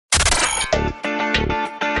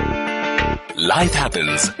Life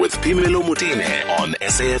Happens with Phemelo Motene on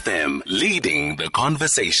SAFM, leading the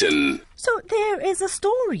conversation. So there is a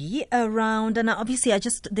story around, and obviously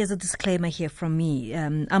there's a disclaimer here from me.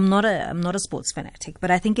 I'm not a sports fanatic,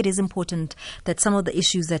 but I think it is important that some of the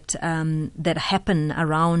issues that happen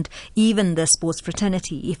around even the sports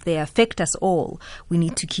fraternity, if they affect us all, we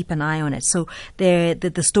need to keep an eye on it. So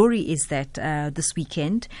the story is that this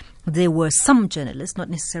weekend there were some journalists, not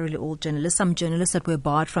necessarily all journalists, some journalists that were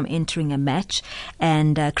barred from entering a match.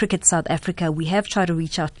 And Cricket South Africa, we have tried to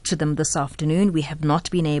reach out to them this afternoon. We have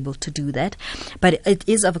not been able to do that. But it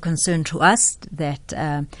is of a concern to us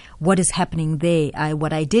that what is happening there.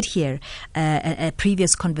 What I did hear, a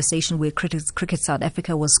previous conversation where Cricket South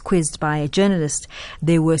Africa was quizzed by a journalist,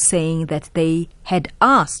 they were saying that they had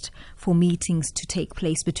asked for meetings to take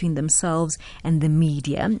place between themselves and the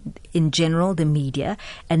media, in general, the media,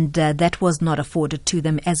 and that was not afforded to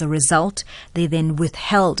them. As a result, they then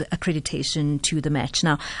withheld accreditation to the match.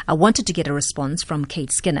 Now, I wanted to get a response from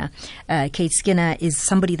Kate Skinner. Kate Skinner is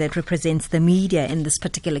somebody that represents the media in this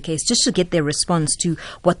particular case, just to get their response to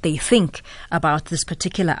what they think about this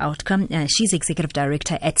particular outcome. She's Executive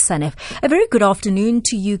Director at SANEF. A very good afternoon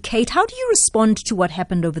to you, Kate. How do you respond to what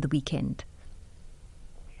happened over the weekend?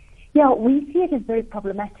 Yeah, we see it as very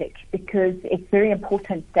problematic because it's very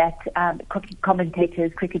important that cricket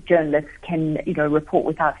commentators, cricket journalists can, report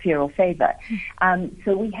without fear or favour.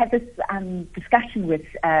 So we had this discussion with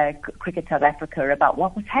Cricket South Africa about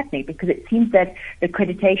what was happening, because it seems that the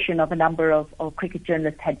accreditation of a number of cricket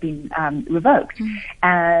journalists had been revoked.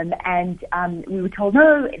 And we were told,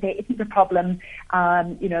 no, there isn't a problem.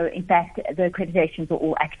 In fact, the accreditations are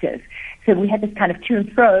all active. So we had this kind of to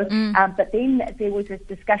and fro, but then there was this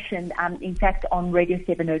discussion, in fact, on Radio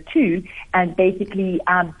 702, and basically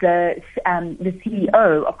the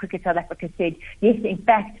CEO of Cricket South Africa said, yes, in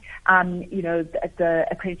fact, the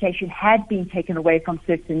accreditation had been taken away from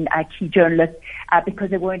certain key journalists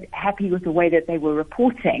because they weren't happy with the way that they were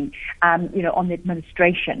reporting, on the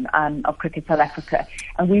administration of Cricket South Africa.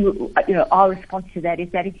 And we were, our response to that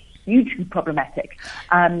is that it's hugely problematic.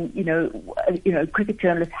 Cricket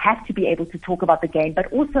journalists have to be able to talk about the game,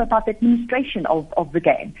 but also about the administration of the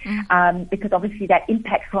game, because obviously that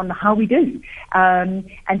impacts on how we do. And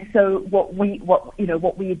so what we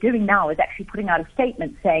are doing now is actually putting out a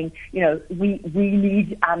statement saying, we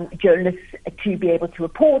need journalists to be able to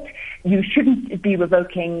report. You shouldn't be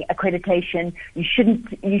revoking accreditation. You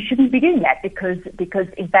shouldn't be doing that because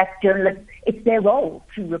in fact journalists, it's their role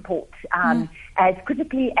to report as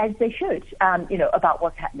critically as they should, about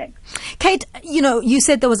what's happening. Kate, you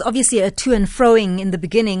said there was obviously a to and froing in the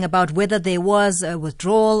beginning about whether there was a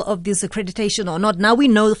withdrawal of this accreditation or not. Now we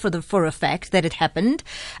know for a fact that it happened.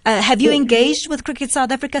 Have you engaged with Cricket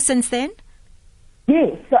South Africa since then?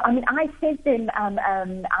 Yes, so I sent them.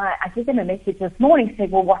 I sent them a message this morning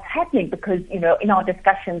saying, "Well, what's happening?" Because in our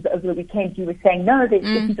discussions over the weekend, you were saying, "No, there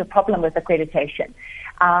isn't a problem with accreditation,"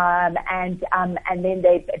 and then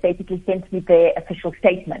they basically sent me their official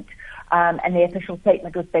statement. And the official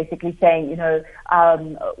statement was basically saying,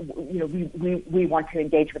 we want to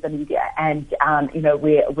engage with the media, and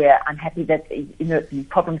we're unhappy that these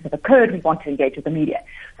problems have occurred. We want to engage with the media.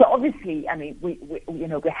 So obviously,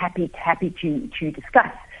 we're happy to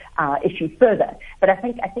discuss issues further. But I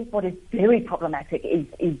think what is very problematic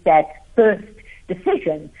is that first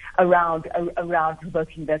decision around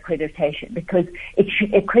revoking the accreditation, because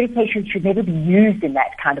accreditation should never be used in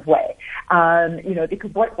that kind of way.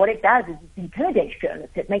 Because what it does is it intimidates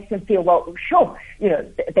journalists. It makes them feel, well, sure,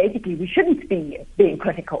 basically we shouldn't be being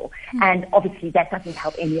critical, and obviously that doesn't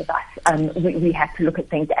help any of us. We have to look at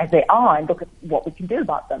things as they are and look at what we can do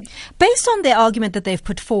about them. Based on the argument that they've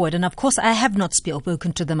put forward, and of course I have not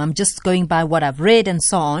spoken to them, I'm just going by what I've read and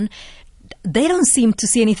so on. They don't seem to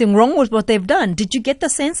see anything wrong with what they've done. Did you get the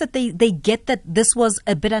sense that they get that this was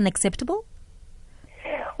a bit unacceptable?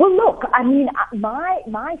 Well, look,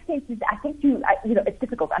 my sense is, I think it's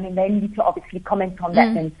difficult. They need to obviously comment on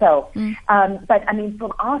that themselves. But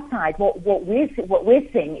from our side, what we're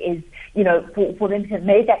seeing is, for them to have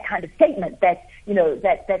made that kind of statement that,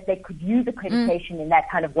 that they could use accreditation in that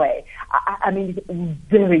kind of way. It's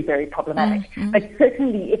very, very problematic. But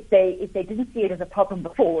certainly, if they didn't see it as a problem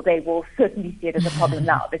before, they will certainly see it as a problem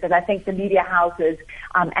now, because I think the media houses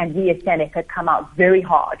and we as SANEF have come out very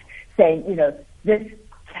hard, saying, this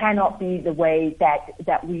cannot be the way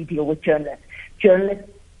that we deal with journalists. Journalists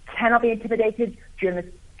cannot be intimidated.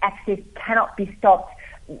 Journalists' access cannot be stopped.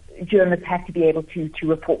 Journalists have to be able to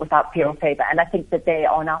report without fear or favour, and I think that they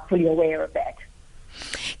are now fully aware of that.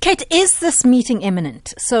 Kate, is this meeting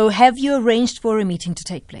imminent? So have you arranged for a meeting to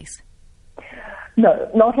take place? No,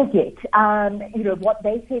 not as yet. What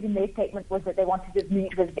they said in their statement was that they wanted to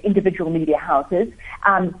meet with individual media houses.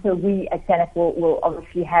 So we at SANEF will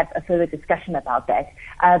obviously have a further discussion about that.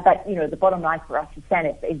 But the bottom line for us at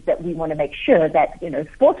SANEF is that we want to make sure that,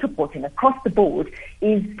 sports reporting across the board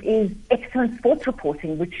is excellent sports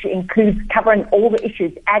reporting, which includes covering all the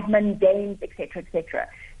issues, admin, games, etc., etc.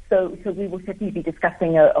 So we will certainly be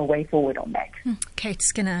discussing a way forward on that. Kate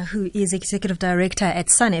Skinner, who is Executive Director at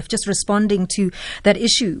SANEF, just responding to that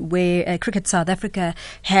issue where Cricket South Africa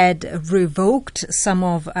had revoked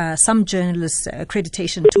some journalists'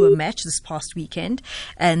 accreditation to a match this past weekend,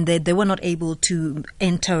 and they were not able to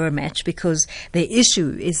enter a match because their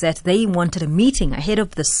issue is that they wanted a meeting ahead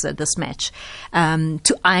of this match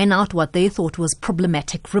to iron out what they thought was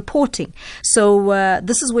problematic reporting. So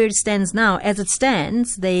this is where it stands now. As it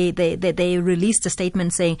stands, they released a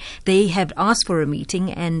statement saying they have asked for a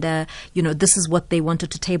meeting, and this is what they wanted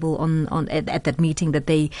to table on at that meeting, that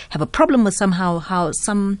they have a problem with somehow how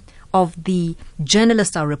some of the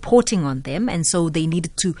journalists are reporting on them, and so they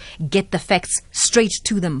needed to get the facts straight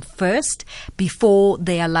to them first before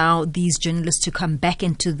they allow these journalists to come back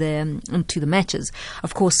into the matches.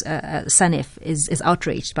 Of course, SANEF is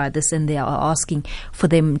outraged by this, and they are asking for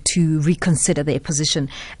them to reconsider their position.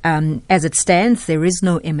 As it stands, there is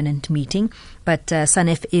no imminent meeting, but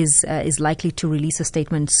SANEF is likely to release a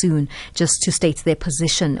statement soon just to state their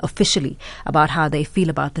position officially about how they feel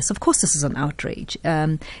about this. Of course, this is an outrage.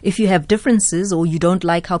 If you have differences or you don't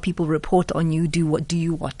like how people report on you, do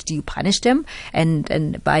you punish them?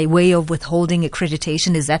 And by way of withholding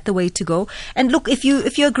accreditation, is that the way to go? And look, if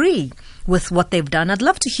you agree with what they've done, I'd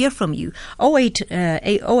love to hear from you.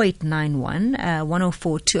 0891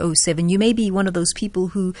 104 207. You may be one of those people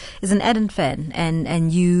who is an ardent fan,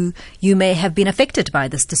 and you may have been affected by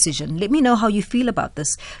this decision. Let me know how you feel about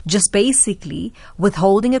this. Just basically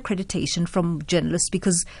withholding accreditation from journalists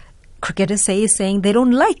because cricketers saying they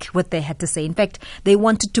don't like what they had to say. In fact, they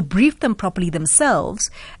wanted to brief them properly themselves.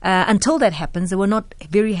 Until that happens, they were not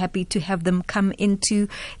very happy to have them come into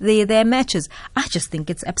their matches. I just think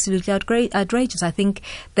it's absolutely outrageous. I think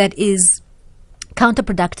that is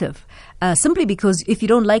counterproductive. Simply because if you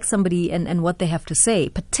don't like somebody and what they have to say,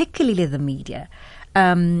 particularly the media,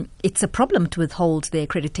 it's a problem to withhold their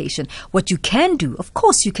accreditation. What you can do, of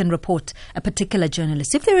course, you can report a particular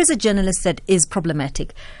journalist. If there is a journalist that is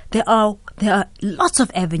problematic, there are lots of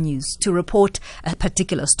avenues to report a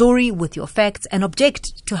particular story with your facts and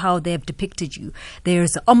object to how they have depicted you.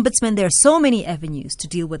 There's an ombudsman. There are so many avenues to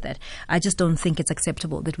deal with that. I just don't think it's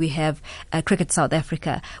acceptable that we have Cricket South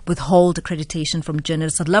Africa withhold accreditation from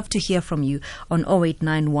journalists. I'd love to hear from you on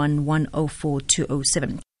 0891 104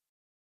 207.